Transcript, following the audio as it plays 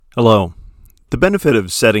Hello. The benefit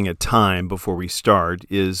of setting a time before we start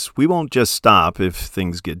is we won't just stop if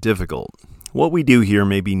things get difficult. What we do here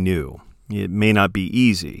may be new. It may not be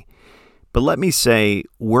easy. But let me say,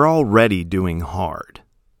 we're already doing hard.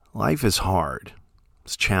 Life is hard.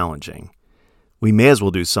 It's challenging. We may as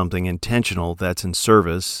well do something intentional that's in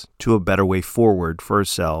service to a better way forward for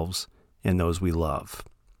ourselves and those we love.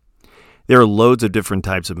 There are loads of different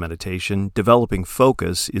types of meditation. Developing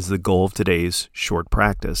focus is the goal of today's short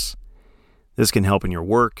practice. This can help in your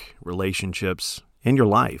work, relationships, and your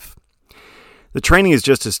life. The training is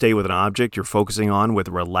just to stay with an object you're focusing on with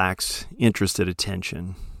relaxed, interested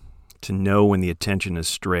attention, to know when the attention is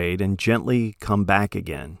strayed and gently come back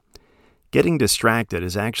again. Getting distracted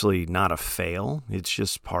is actually not a fail, it's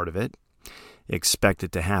just part of it. Expect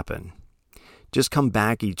it to happen. Just come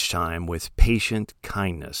back each time with patient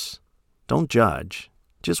kindness. Don't judge,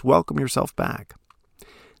 just welcome yourself back.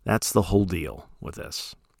 That's the whole deal with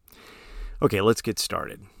this. Okay, let's get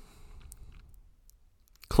started.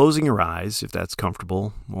 Closing your eyes, if that's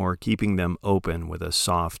comfortable, or keeping them open with a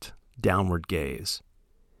soft, downward gaze.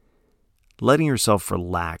 Letting yourself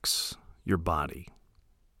relax your body.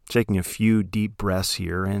 Taking a few deep breaths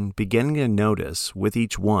here and beginning to notice, with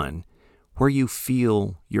each one, where you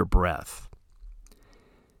feel your breath.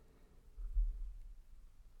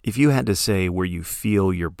 If you had to say where you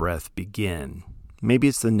feel your breath begin, maybe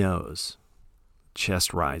it's the nose,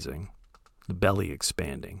 chest rising, the belly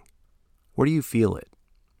expanding. Where do you feel it?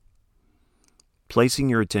 Placing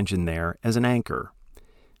your attention there as an anchor,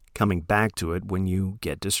 coming back to it when you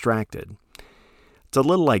get distracted. It's a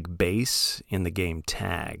little like bass in the game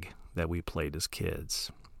tag that we played as kids.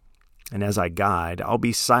 And as I guide, I'll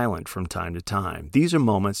be silent from time to time. These are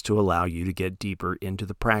moments to allow you to get deeper into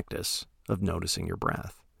the practice of noticing your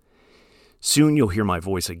breath. Soon you'll hear my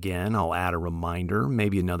voice again. I'll add a reminder,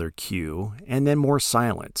 maybe another cue, and then more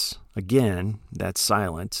silence. Again, that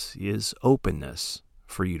silence is openness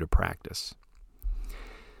for you to practice.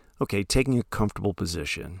 Okay, taking a comfortable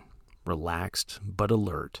position, relaxed but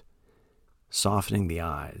alert, softening the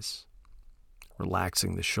eyes,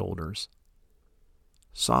 relaxing the shoulders,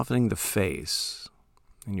 softening the face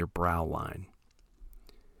and your brow line,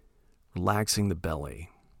 relaxing the belly,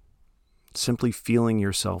 simply feeling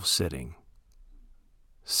yourself sitting.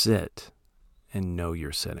 Sit and know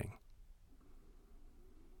you're sitting.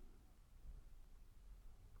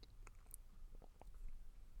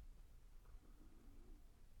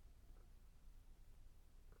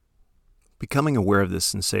 Becoming aware of the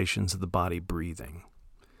sensations of the body breathing.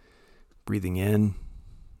 Breathing in,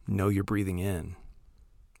 know you're breathing in.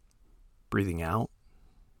 Breathing out,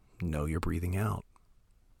 know you're breathing out.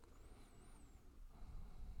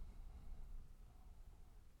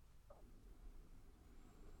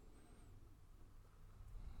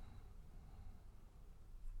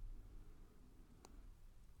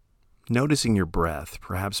 Noticing your breath,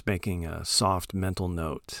 perhaps making a soft mental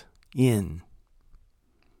note. In,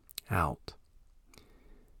 out.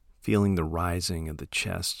 Feeling the rising of the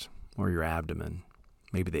chest or your abdomen,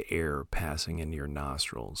 maybe the air passing into your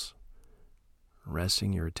nostrils.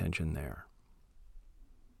 Resting your attention there.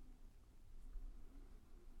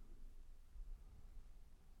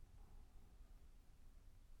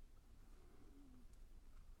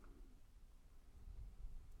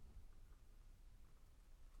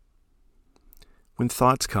 When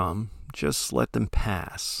thoughts come, just let them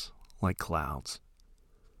pass like clouds.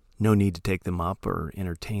 No need to take them up or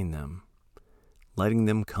entertain them. Letting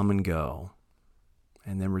them come and go,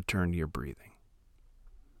 and then return to your breathing.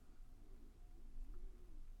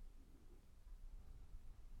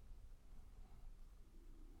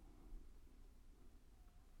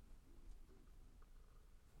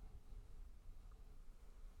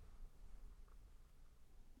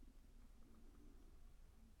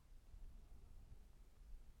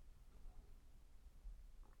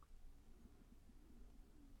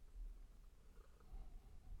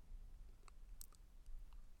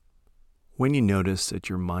 When you notice that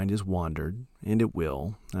your mind has wandered, and it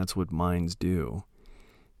will, that's what minds do,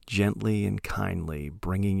 gently and kindly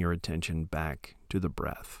bringing your attention back to the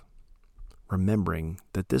breath, remembering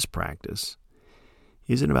that this practice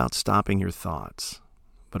isn't about stopping your thoughts,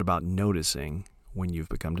 but about noticing when you've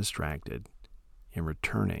become distracted and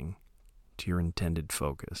returning to your intended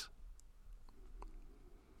focus.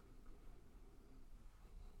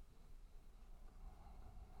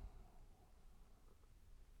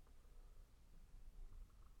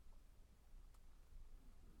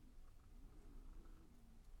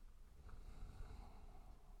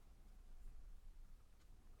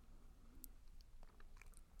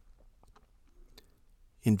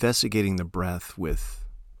 Investigating the breath with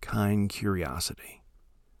kind curiosity.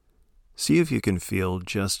 See if you can feel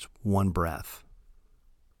just one breath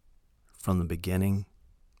from the beginning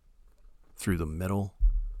through the middle,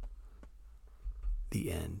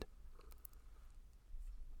 the end.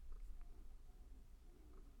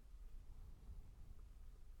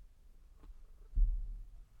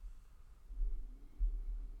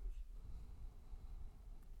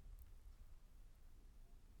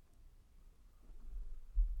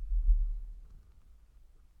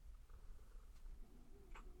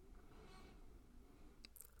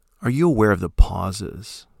 Are you aware of the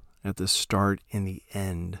pauses at the start and the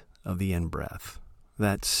end of the in-breath?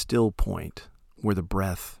 That still point where the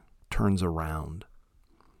breath turns around.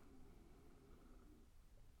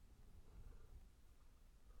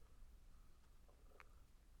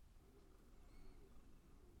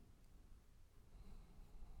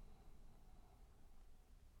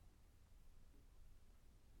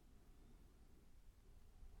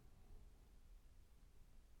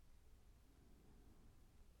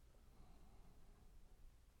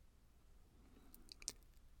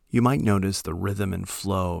 You might notice the rhythm and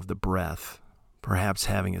flow of the breath, perhaps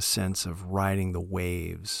having a sense of riding the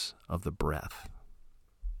waves of the breath.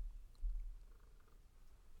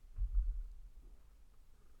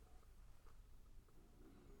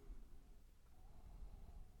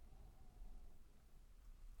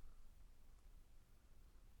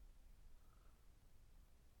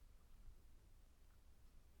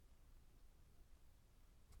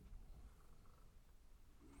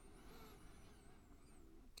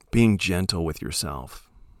 Being gentle with yourself.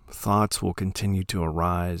 Thoughts will continue to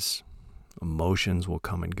arise. Emotions will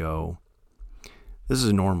come and go. This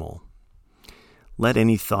is normal. Let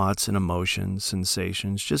any thoughts and emotions,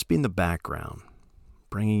 sensations just be in the background,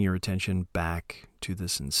 bringing your attention back to the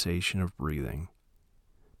sensation of breathing.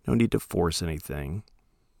 No need to force anything.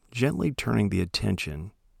 Gently turning the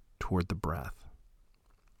attention toward the breath.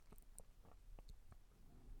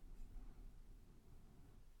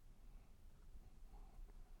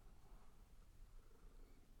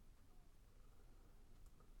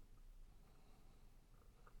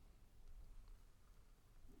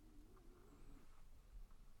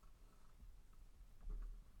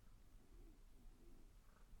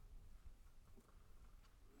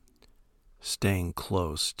 Staying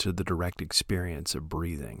close to the direct experience of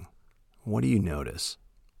breathing. What do you notice?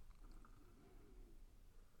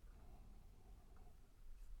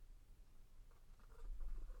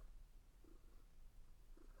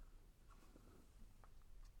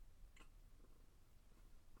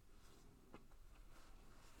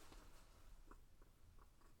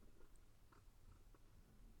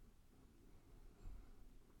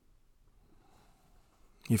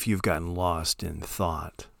 If you've gotten lost in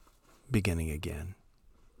thought, beginning again.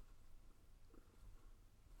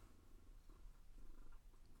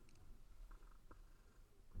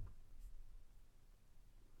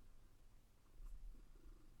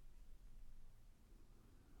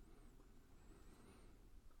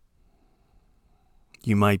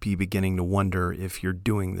 You might be beginning to wonder if you're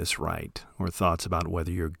doing this right, or thoughts about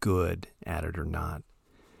whether you're good at it or not.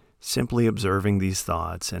 Simply observing these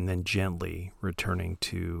thoughts and then gently returning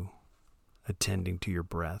to attending to your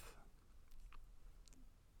breath.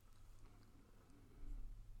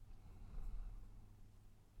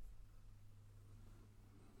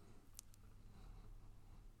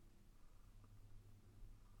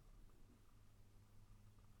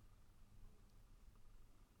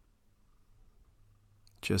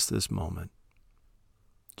 Just this moment.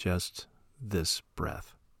 Just this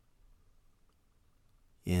breath.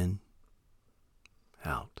 In,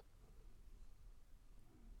 out.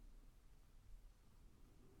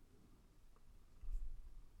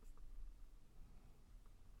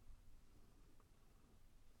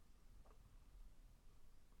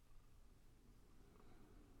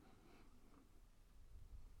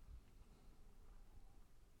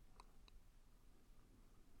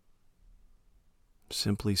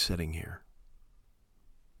 Simply sitting here,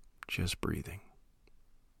 just breathing.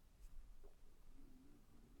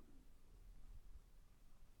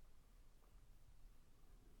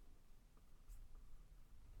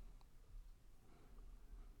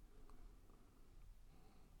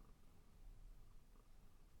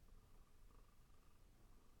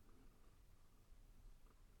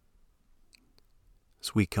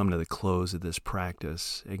 As we come to the close of this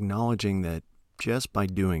practice, acknowledging that just by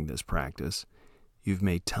doing this practice, you've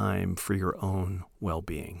made time for your own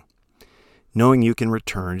well-being. Knowing you can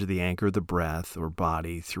return to the anchor of the breath or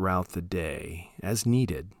body throughout the day as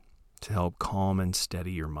needed to help calm and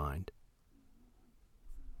steady your mind.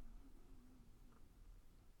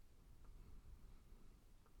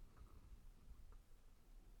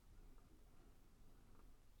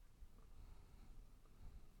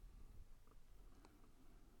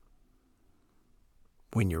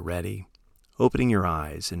 When you're ready, opening your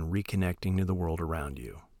eyes and reconnecting to the world around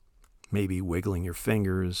you. Maybe wiggling your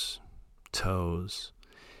fingers, toes,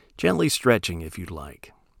 gently stretching if you'd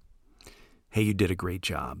like. Hey, you did a great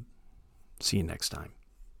job. See you next time.